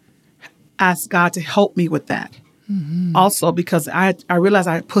to ask God to help me with that. Also, because I realized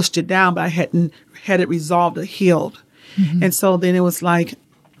I pushed it down, but I hadn't had it resolved or healed. And so then it was like,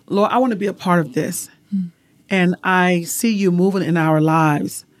 Lord, I want to be a part of this. And I see you moving in our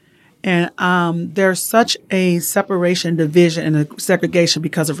lives. And there's such a separation, division, and a segregation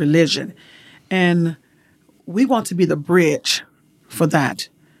because of religion. And we want to be the bridge for that.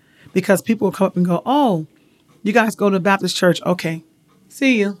 Because people will come up and go, oh, you guys go to Baptist church. Okay,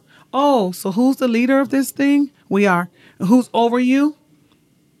 see you. Oh, so who's the leader of this thing? We are. And who's over you?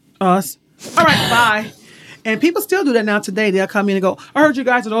 Us. All right, bye. And people still do that now today. They'll come in and go, I heard you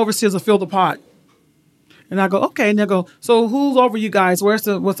guys are the overseers of Fill the Pot. And I go, okay. And they'll go, so who's over you guys? What's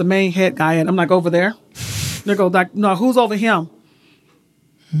the main head guy at? I'm like, over there. They go, like, no, who's over him?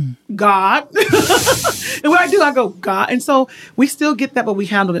 God. And what I do, I go, God. And so we still get that, but we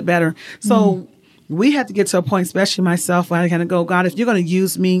handled it better. So we had to get to a point, especially myself, where I had to go, God, if you're going to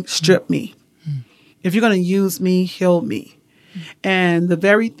use me, strip me. If you're going to use me, heal me. And the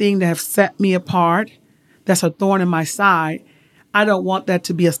very thing that have set me apart, that's a thorn in my side, I don't want that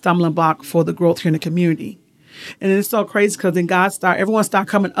to be a stumbling block for the growth here in the community. And it's so crazy because then everyone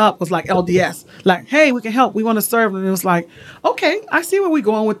started coming up was like LDS, like, hey, we can help. We want to serve. And it was like, okay, I see where we're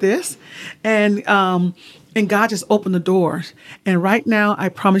going with this. And God just opened the doors. And right now, I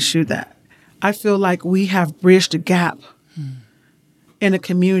promise you that I feel like we have bridged the gap in a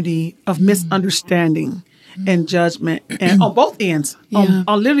community of misunderstanding and judgment, and on both ends,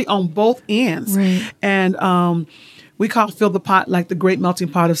 literally on both ends. Right. And we call Fill the Pot like the great melting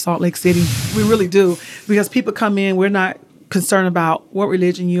pot of Salt Lake City. We really do, because people come in, we're not concerned about what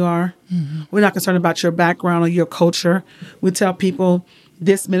religion you are. We're not concerned about your background or your culture. We tell people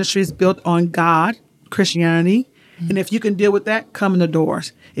this ministry is built on God, Christianity. And if you can deal with that, come in the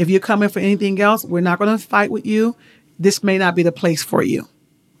doors. If you're coming for anything else, we're not going to fight with you. This may not be the place for you.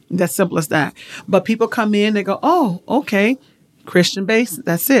 That's simple as that. But people come in, they go, oh, okay, Christian base,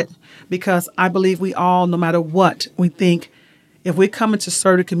 that's it. Because I believe we all, no matter what, we think if we come into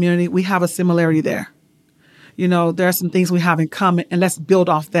serve the community, we have a similarity there. You know, there are some things we have in common, and let's build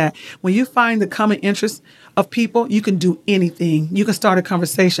off that. When you find the common interest of people, you can do anything. You can start a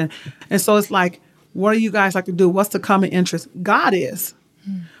conversation. And so it's like, what do you guys like to do? What's the common interest? God is.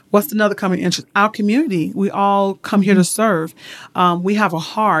 What's another common interest? Our community. We all come here to serve. We have a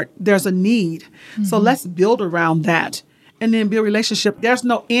heart. There's a need. So let's build around that and then build a relationship. There's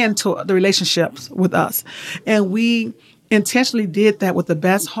no end to the relationships with us. And we intentionally did that with the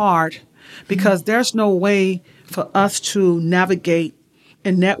best heart, because there's no way for us to navigate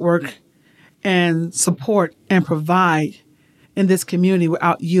and network and support and provide in this community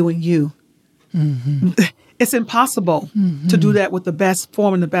without you and you. It's impossible to do that with the best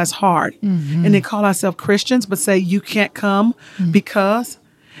form and the best heart. And they call ourselves Christians, but say you can't come because.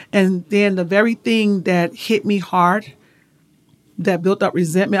 And then the very thing that hit me hard, that built up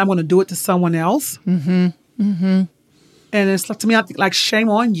resentment, I'm going to do it to someone else. And it's to me, I think, like, shame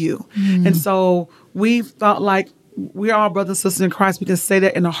on you. And so we felt like we're all brothers and sisters in Christ. We can say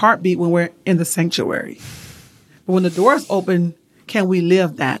that in a heartbeat when we're in the sanctuary. But when the doors open, can we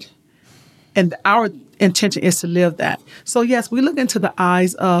live that? And our intention is to live that. So yes, we look into the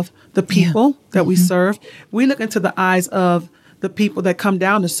eyes of the people that we serve. We look into the eyes of the people that come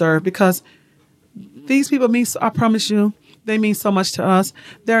down to serve, because these people mean, I promise you, they mean so much to us.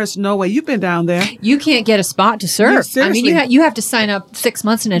 There is no way. You've been down there. You can't get a spot to serve. Yeah, I mean, you have to sign up 6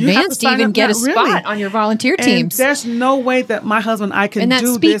 months in advance to even get a spot on your volunteer teams. And there's no way that my husband and I can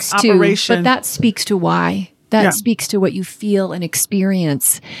do this operation. But that speaks to why. That speaks to what you feel and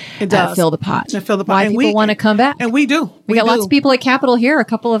experience at Fill the Pot. Fill the Pot. Why people want to come back. And we do. We got lots of people at Capitol here. A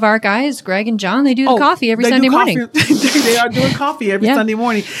couple of our guys, Greg and John, they do the coffee every Sunday morning. They are doing coffee every Sunday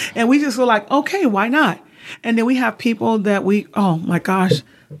morning. And we just feel like, okay, why not? And then we have people that oh my gosh,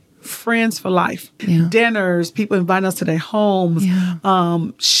 friends for life. Dinners, people inviting us to their homes,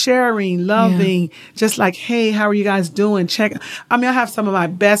 sharing, loving, just like, hey, how are you guys doing? I have some of my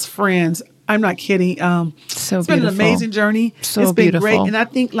best friends. I'm not kidding. It's been an amazing journey. It's been beautiful. Great. And I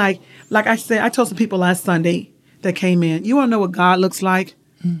think like I said, I told some people last Sunday that came in, you want to know what God looks like?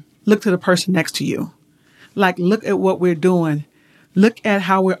 Look to the person next to you. Like, look at what we're doing. Look at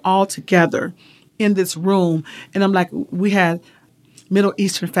how we're all together in this room. And I'm like, we had Middle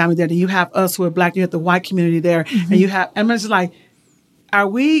Eastern family there. And you have us who are Black. You have the white community there. And you have, and I'm just like,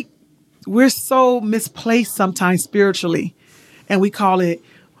 we're so misplaced sometimes spiritually. And we call it,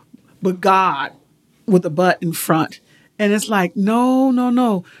 but God with a but in front. And it's like,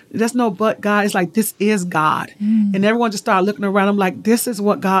 no. There's no but God. It's like, this is God. And everyone just started looking around. I'm like, this is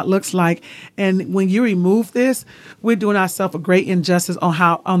what God looks like. And when you remove this, we're doing ourselves a great injustice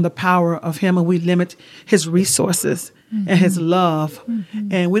on the power of him, and we limit his resources and his love.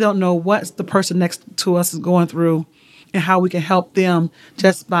 And we don't know what the person next to us is going through and how we can help them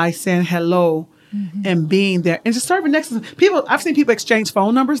just by saying hello and being there and just serving next to them. People, I've seen people exchange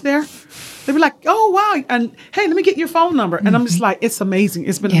phone numbers there. They'd be like, oh, wow. And hey, let me get your phone number. And I'm just like, it's amazing.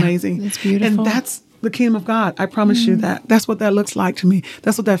 It's been amazing. It's beautiful. And that's the kingdom of God. I promise you that. That's what that looks like to me.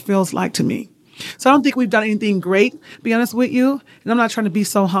 That's what that feels like to me. So I don't think we've done anything great, to be honest with you. And I'm not trying to be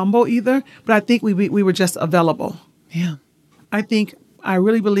so humble either, but I think we were just available. Yeah. I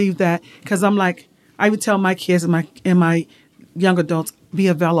really believe that, because I'm like, I would tell my kids and my young adults, be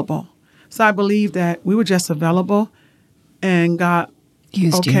available. So I believe that we were just available, and God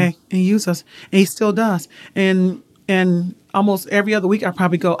Used you. and use us, and he still does. And almost every other week I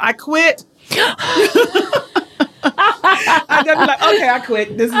probably go, I quit. I'd be like, okay, I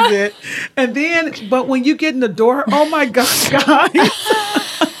quit. This is it. And then, but when you get in the door, oh my gosh, guys.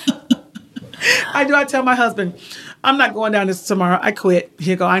 I tell my husband, I'm not going down this tomorrow. I quit.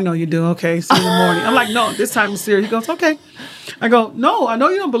 He'll go, I know you do. Okay, see you in the morning. I'm like, no, this time is serious. He goes, okay. I go, no, I know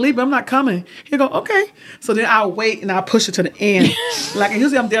you don't believe me. I'm not coming. He'll go, okay. So then I'll wait and I'll push it to the end. Like, and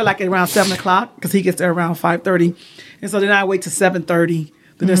usually I'm there like around 7 o'clock, because he gets there around 5:30. And so then I wait till 7:30.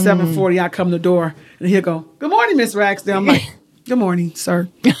 Then at 7:40, I come to the door and he'll go, good morning, Miss Ragsdale. I'm like, good morning, sir.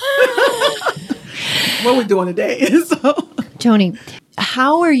 What are we doing today? So, Tony,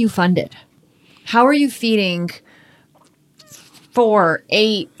 how are you funded? How are you feeding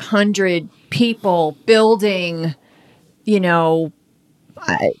 400-800 people, building,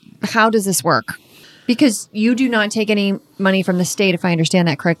 how does this work? Because you do not take any money from the state, if I understand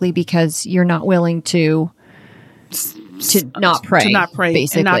that correctly, because you're not willing to not pray. To not pray,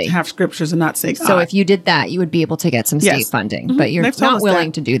 basically. and not to have scriptures and not say God. So if you did that, you would be able to get some state funding, but you're They've told not us willing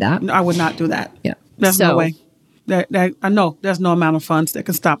that. to do that. No, I would not do that. Yeah. There's no way. That I know there's no amount of funds that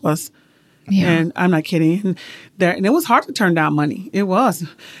can stop us. Yeah. And I'm not kidding. And it was hard to turn down money. It was.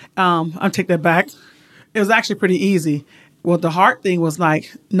 I'll take that back. It was actually pretty easy. Well, the hard thing was not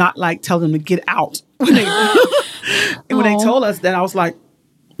telling them to get out. When they told us that, I was like,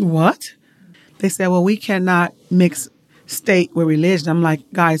 what? They said, well, we cannot mix state with religion. I'm like,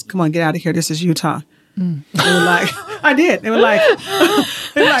 guys, come on, get out of here. This is Utah. They were like, I did. They were like,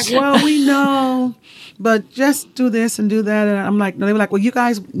 well, we know, but just do this and do that. And I'm like, no, they were like, well, you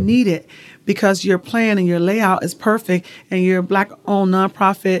guys need it because your plan and your layout is perfect and you're a Black-owned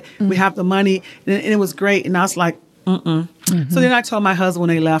nonprofit. We have the money. And it was great. And I was like, So then I told my husband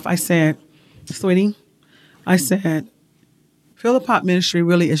when they left, I said, sweetie, Philippi Ministry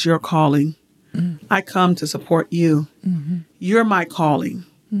really is your calling. I come to support you. You're my calling.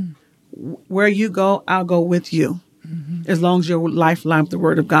 Where you go, I'll go with you, as long as your life lines with the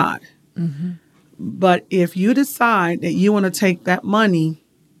Word of God. But if you decide that you want to take that money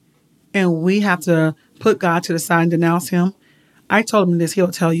and we have to put God to the side and denounce him, I told him this,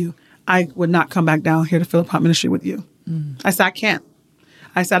 he'll tell you, I would not come back down here to Philippi Ministry with you. I said, I can't.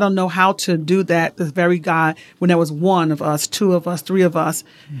 I said, I don't know how to do that. The very God, when there was one of us, two of us, three of us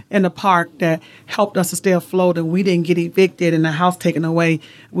in the park that helped us to stay afloat and we didn't get evicted and the house taken away,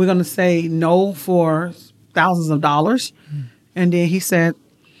 we're going to say no for thousands of dollars. And then he said,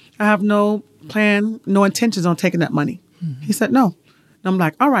 I have no plan, no intentions on taking that money. He said, no. And I'm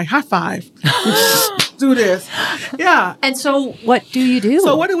like, all right, high five. Do this. Yeah. And so what do you do?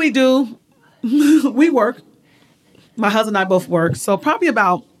 So what do we do? We work. My husband and I both work. So probably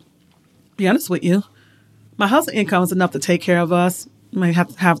about, be honest with you, my husband's income is enough to take care of us. I may have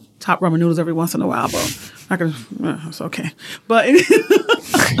to have top ramen noodles every once in a while, but it's okay. But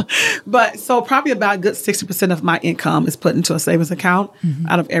so probably about a good 60% of my income is put into a savings account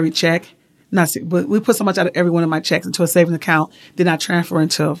out of every check. But we put so much out of every one of my checks into a savings account, then I transfer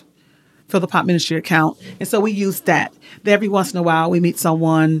into Philippi Ministry account. And so we use that. Then every once in a while, we meet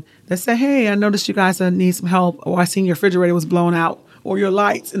someone that say, hey, I noticed you guys need some help, or I seen your refrigerator was blown out, or your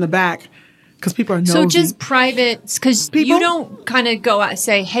lights in the back, because people are nosy. So just private, because you don't kind of go out and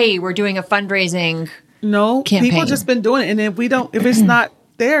say, hey, we're doing a fundraising campaign. People just been doing it. And if it's not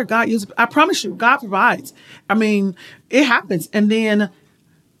there, God uses, I promise you, God provides. I mean, it happens. And then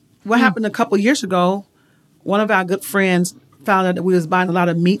what happened a couple years ago, one of our good friends found out that we was buying a lot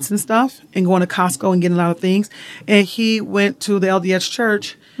of meats and stuff and going to Costco and getting a lot of things. And he went to the LDS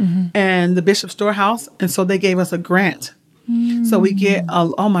church and the Bishop Storehouse. And so they gave us a grant. So we get,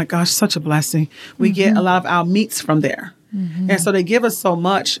 oh my gosh, such a blessing. We get a lot of our meats from there. And so they give us so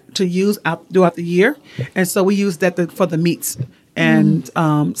much to use throughout the year. And so we use that for the meats and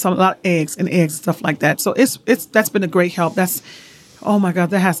a lot of eggs and stuff like that. So that's been a great help. Oh my God,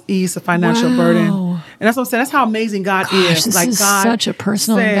 that has eased the financial burden. And that's what I'm saying. That's how amazing God is. This like is God such a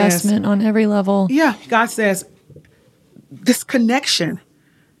personal investment on every level. Yeah. God says this connection,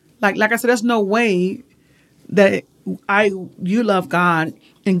 like I said, there's no way that you love God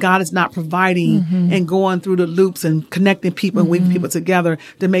and God is not providing and going through the loops and connecting people and weaving people together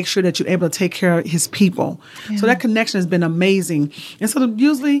to make sure that you're able to take care of his people. Yeah. So that connection has been amazing. And so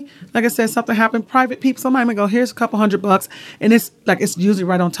usually, like I said, something happened, private people, somebody might go, here's a couple $100, and it's usually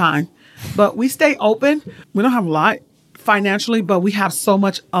right on time. But we stay open. We don't have a lot financially, but we have so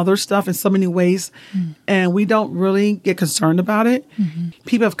much other stuff in so many ways, and we don't really get concerned about it.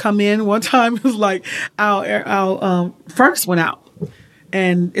 People have come in one time, it was like our furnace went out,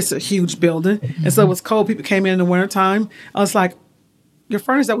 and it's a huge building, and so it was cold. People came in the wintertime. I was like, your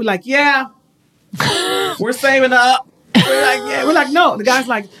furnace that? We're like, yeah, we're saving up. We're like, yeah. We're like, no. The guy's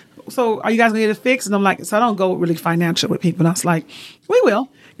like, so are you guys gonna get it fixed? And I'm like, so I don't go really financial with people. And I was like, we will.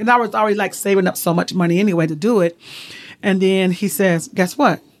 And I was already like saving up so much money anyway to do it. And then he says, guess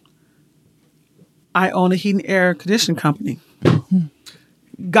what? I own a heating air conditioning company.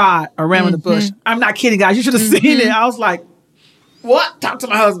 God, I ran with the bush. I'm not kidding, guys. You should have seen it. I was like, what? Talk to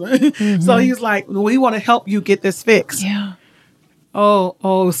my husband. So he was like, we want to help you get this fixed. Yeah.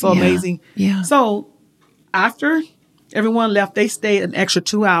 Oh, so amazing. Yeah. So after everyone left, they stayed an extra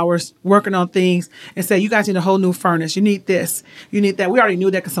 2 hours working on things and said, you guys need a whole new furnace. You need this. You need that. We already knew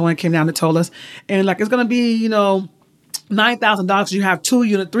that because someone came down and told us. And like, it's going to be, $9,000. You have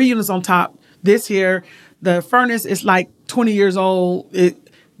 3 units on top. This here, the furnace is like 20 years old.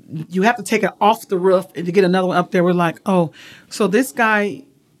 You have to take it off the roof and to get another one up there. We're like, oh. So this guy,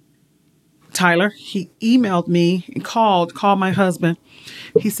 Tyler, he emailed me and called my husband.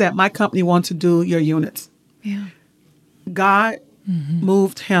 He said, my company wants to do your units. Yeah. God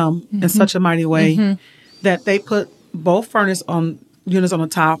moved him in such a mighty way that they put both furnace units on the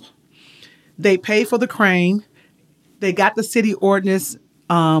top. They paid for the crane. They got the city ordinance,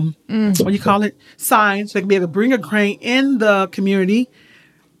 what do you call it, signs, so they can be able to bring a crane in the community.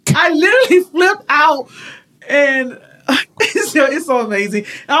 I literally flipped out, and it's so amazing.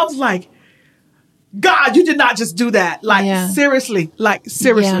 And I was like, God, you did not just do that. Seriously.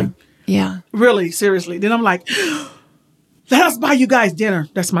 Yeah. Really, seriously. Then I'm like, let us buy you guys dinner.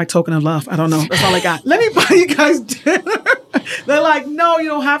 That's my token of love. I don't know. That's all I got. Let me buy you guys dinner. They're like, no, you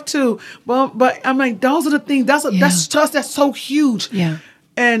don't have to. But I'm like, those are the things. That's trust. That's so huge. Yeah.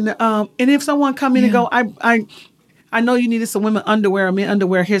 And if someone come in and go, I know you needed some women underwear or men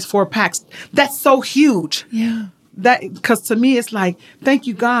underwear. Here's 4 packs. That's so huge. Yeah. Because to me, it's like, thank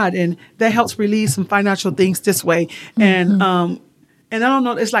you, God. And that helps release some financial things this way. And I don't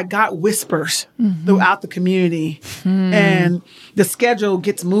know, it's like God whispers throughout the community and the schedule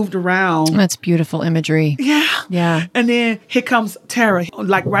gets moved around. That's beautiful imagery. Yeah. Yeah. And then here comes Tara,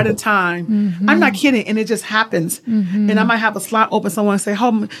 like right in time. I'm not kidding. And it just happens. And I might have a slot open. Someone say,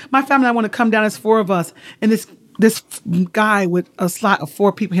 oh, my family, I want to come down. It's 4 of us. And this guy with a slot of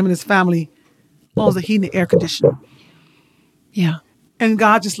 4 people, him and his family, owns a heating and air conditioner. Yeah. And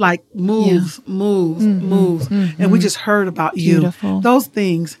God just like moves. And we just heard about you. Beautiful. Those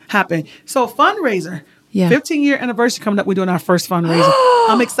things happen. So fundraiser. Yeah. 15-year anniversary coming up. We're doing our first fundraiser.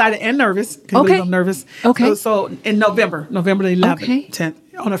 I'm excited and nervous. Can you believe I'm nervous? Okay. So in November the 11th, 10th,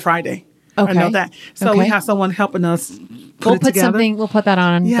 on a Friday. Okay. I know that. So we have someone helping us put it together. We'll put that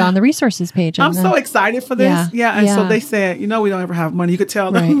on the resources page. I'm so excited for this. Yeah. And so they said, we don't ever have money. You could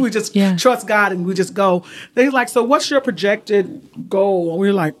tell them we just trust God and we just go. They're like, so what's your projected goal? And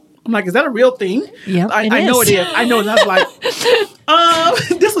we're like, I'm like, is that a real thing? Yeah, I know it is. I know it. I was like,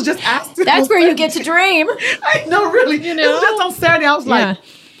 this was just asked. That's where you get to dream. I know, really. It was just on Saturday. I was like,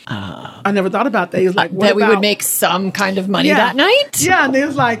 I never thought about that. He was like, that we would make some kind of money that night? Yeah, and he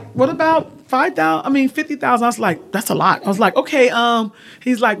was like, what about 50,000? I was like, that's a lot. I was like, okay.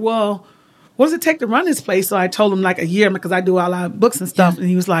 He's like, well, what does it take to run this place? So I told him like a year because I do a lot of books and stuff. And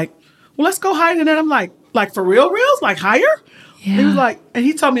he was like, well, let's go higher than that. I'm like for reals? Like higher? Yeah. He was like, and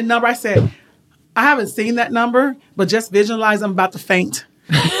he told me a number. I said, I haven't seen that number, but just visualize I'm about to faint.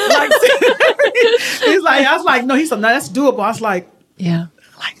 He's like, I was like, no. He said, no, that's doable. I was like, yeah.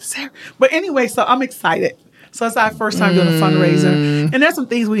 Like, Sarah. But anyway, so I'm excited. So it's our first time doing a fundraiser. And there's some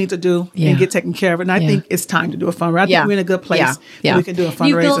things we need to do and get taken care of. And I think it's time to do a fundraiser. I think we're in a good place where we can do a fundraiser.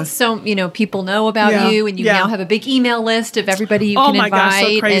 You built so, people know about you and you now have a big email list of everybody you can invite. Gosh,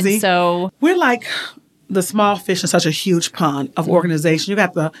 so crazy. And so we're like the small fish in such a huge pond of organization. You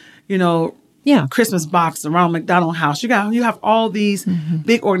got the, Yeah. Christmas box, the Ronald McDonald House. You have all these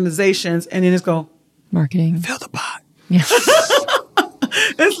big organizations, and then it's go Marketing. fill the pot. Yeah.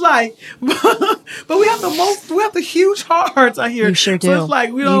 It's like, but we have the huge hearts out here. You sure do. So it's like,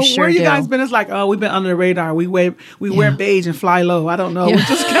 You sure where you do. guys been? It's like, oh, we've been under the radar. We wear beige and fly low. I don't know. Yeah.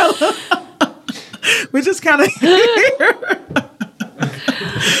 We're just kind of here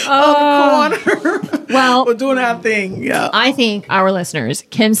on the corner. Well, We're doing our thing. Yeah. I think our listeners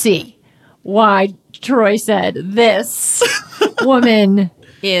can see why Troy said this woman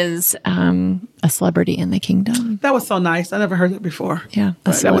is a celebrity in the kingdom. That was so nice. I never heard that before. Yeah,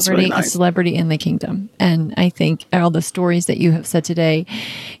 But that was really nice. a celebrity in the kingdom. And I think all the stories that you have said today,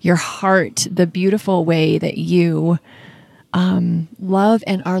 your heart, the beautiful way that you love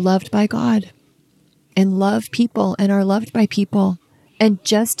and are loved by God, and love people and are loved by people, and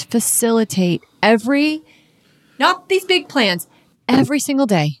just facilitate not these big plans, every single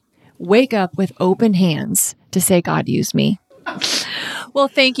day. Wake up with open hands to say, God, use me. Well,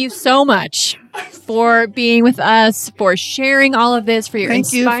 thank you so much for being with us, for sharing all of this, for your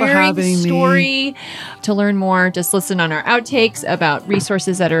Thank you for inspiring having me. story. To learn more, just listen on our outtakes about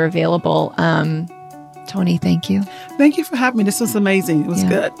resources that are available. Tony, thank you. Thank you for having me. This was amazing. It was Yeah,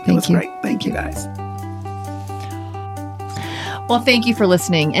 good. It thank was you. great. Thank you, guys. Well, thank you for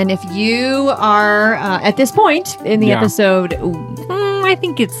listening. And if you are at this point in the Yeah. episode, I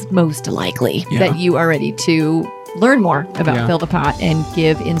think it's most likely that you are ready to learn more about Fill the Pot and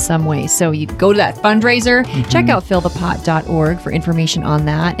give in some way. So you go to that fundraiser, check out fillthepot.org for information on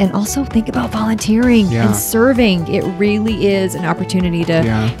that. And also think about volunteering and serving. It really is an opportunity to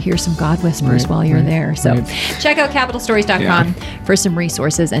hear some God whispers while you're there. So check out capitalstories.com for some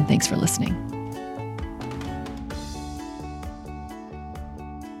resources, and thanks for listening.